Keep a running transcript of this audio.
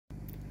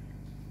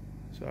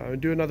So I'll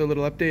do another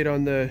little update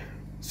on the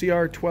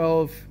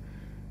CR12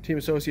 Team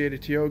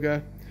Associated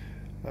Tioga.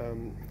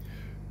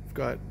 I've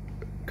got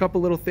a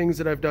couple little things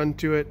that I've done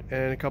to it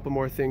and a couple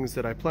more things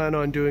that I plan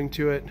on doing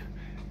to it,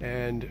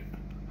 and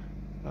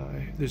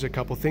there's a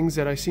couple things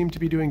that I seem to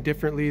be doing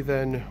differently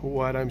than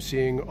what I'm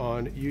seeing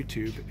on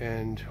YouTube,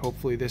 and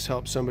hopefully this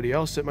helps somebody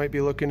else that might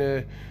be looking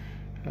to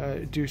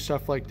do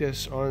stuff like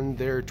this on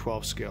their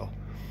 12 scale.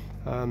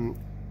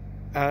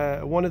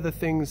 One of the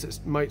things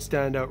that might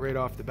stand out right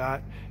off the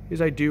bat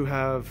is I do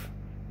have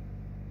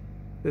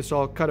this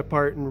all cut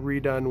apart and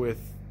redone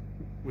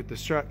with the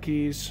strut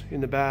keys in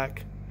the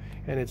back,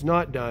 and it's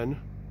not done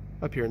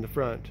up here in the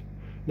front.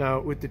 Now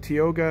with the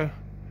Tioga,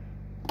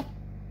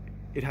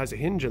 it has a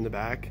hinge on the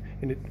back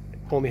and it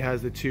only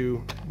has the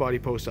two body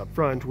posts up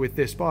front with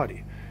this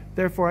body.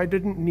 Therefore I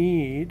didn't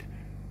need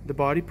the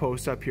body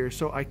posts up here,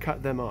 so I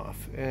cut them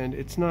off, and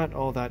it's not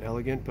all that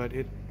elegant, but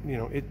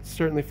it's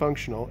certainly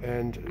functional,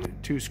 and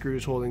two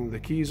screws holding the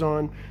keys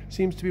on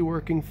seems to be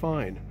working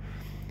fine.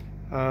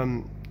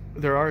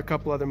 There are a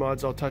couple other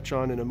mods I'll touch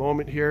on in a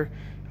moment here,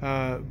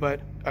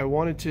 but I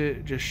wanted to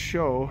just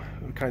show,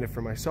 kind of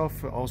for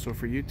myself, also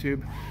for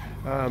YouTube,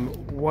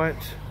 what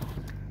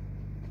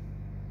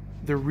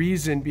the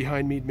reason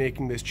behind me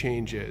making this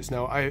change is.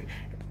 Now,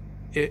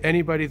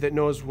 anybody that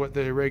knows what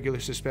the regular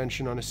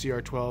suspension on a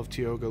CR12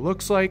 Tioga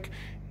looks like,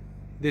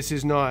 this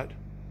is not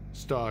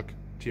stock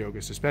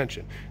Tioga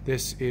suspension.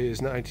 This is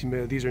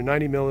these are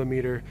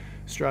 90mm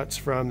struts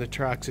from the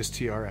Traxxas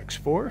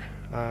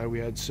TRX4. We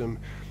had some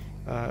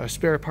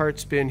spare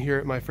parts bin here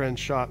at my friend's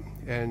shop,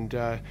 and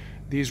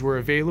these were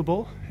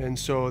available, and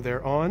so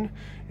they're on,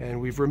 and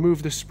we've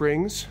removed the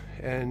springs,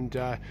 and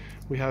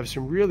we have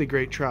some really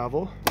great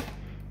travel,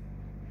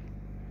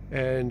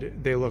 and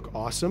they look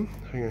awesome.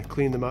 I'm going to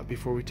clean them up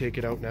before we take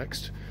it out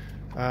next.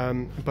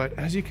 But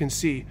as you can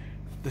see,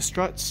 the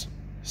struts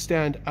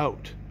stand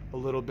out a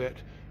little bit,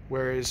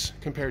 whereas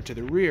compared to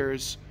the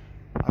rears,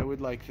 I would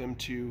like them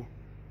to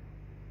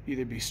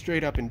either be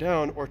straight up and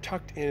down or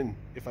tucked in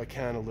if I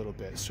can a little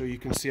bit. So you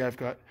can see I've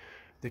got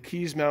the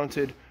keys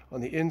mounted on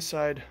the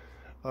inside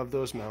of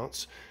those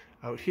mounts.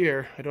 Out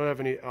here, I don't have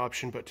any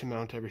option but to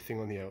mount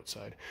everything on the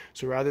outside.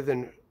 So rather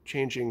than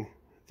changing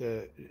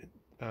the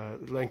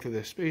length of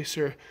the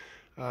spacer,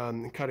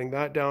 cutting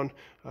that down,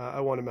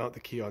 I want to mount the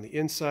key on the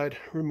inside,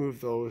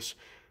 remove those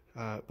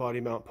body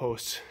mount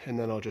posts, and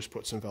then I'll just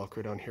put some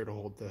Velcro down here to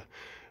hold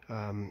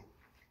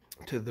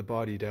the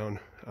body down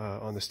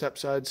on the step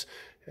sides,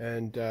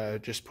 and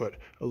just put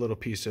a little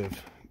piece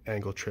of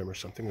angle trim or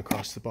something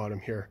across the bottom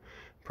here,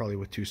 probably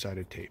with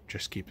two-sided tape.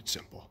 Just keep it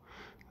simple.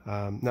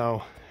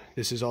 Now,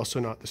 this is also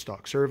not the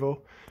stock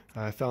servo.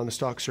 I found the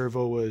stock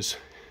servo was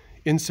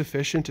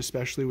insufficient,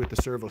 especially with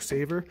the servo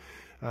saver,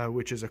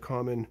 which is a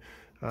common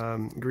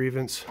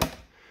grievance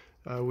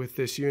with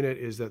this unit,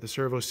 is that the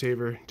servo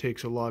saver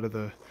takes a lot of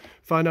the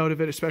fun out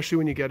of it, especially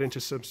when you get into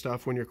some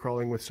stuff when you're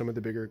crawling with some of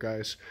the bigger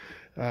guys,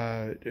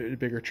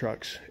 bigger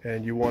trucks,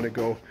 and you want to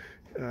go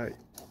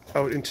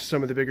out into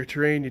some of the bigger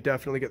terrain. You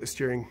definitely get the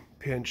steering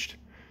pinched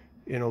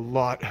in a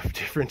lot of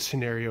different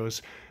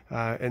scenarios,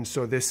 and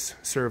so this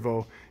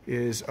servo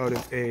is out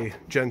of a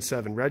Gen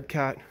 7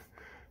 Redcat,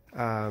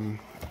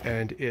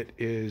 and it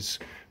is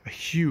a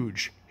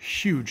huge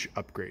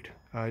upgrade.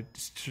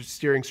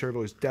 Steering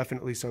servo is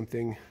definitely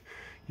something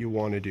you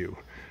want to do.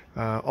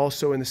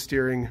 Also in the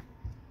steering,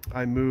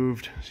 I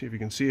moved, see if you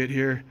can see it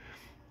here,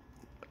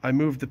 I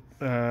moved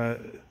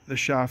the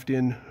shaft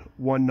in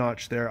one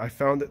notch there. I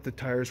found that the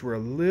tires were a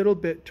little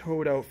bit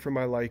towed out for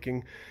my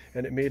liking,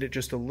 and it made it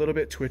just a little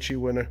bit twitchy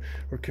when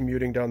we're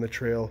commuting down the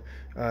trail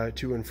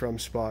to and from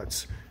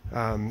spots.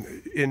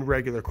 In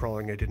regular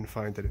crawling, I didn't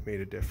find that it made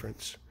a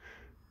difference.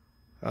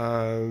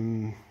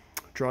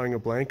 Drawing a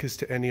blank as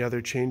to any other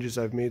changes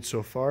I've made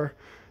so far.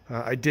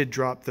 I did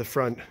drop the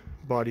front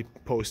body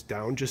post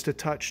down just a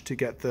touch to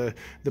get the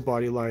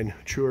body line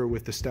truer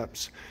with the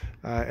steps,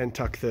 and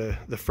tuck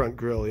the front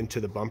grille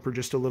into the bumper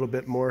just a little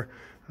bit more.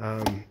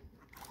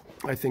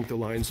 I think the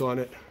lines on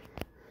it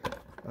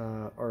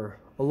are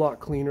a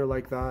lot cleaner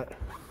like that,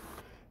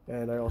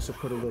 and I also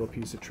put a little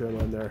piece of trim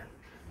on there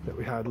that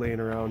we had laying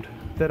around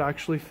that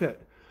actually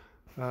fit.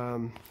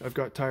 I've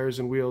got tires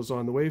and wheels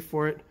on the way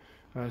for it.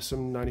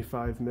 Some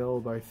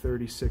 95mm by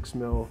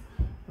 36mm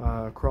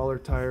crawler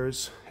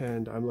tires,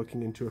 and I'm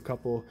looking into a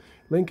couple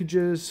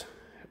linkages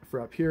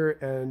for up here,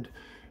 and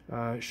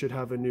should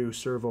have a new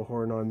servo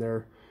horn on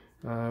there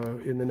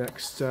in the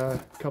next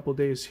couple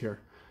days here.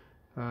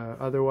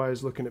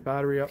 Otherwise, looking at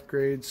battery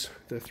upgrades,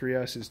 the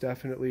 3S is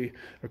definitely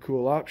a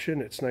cool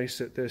option. It's nice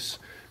that this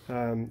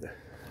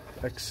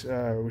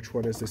which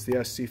one is this? The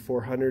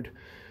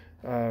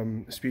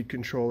SC400 speed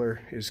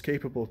controller is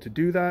capable to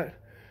do that.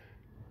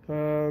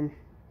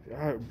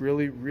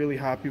 Really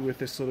happy with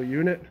this little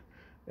unit,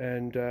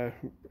 and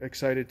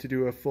excited to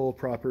do a full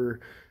proper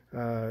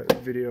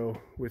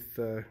video with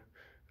the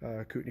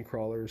Kootenai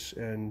crawlers,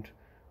 and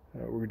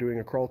we're doing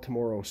a crawl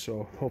tomorrow,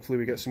 so hopefully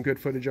we get some good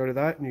footage out of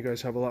that, and you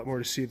guys have a lot more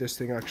to see this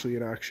thing actually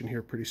in action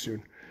here pretty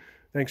soon.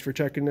 Thanks for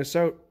checking this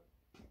out.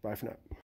 Bye for now.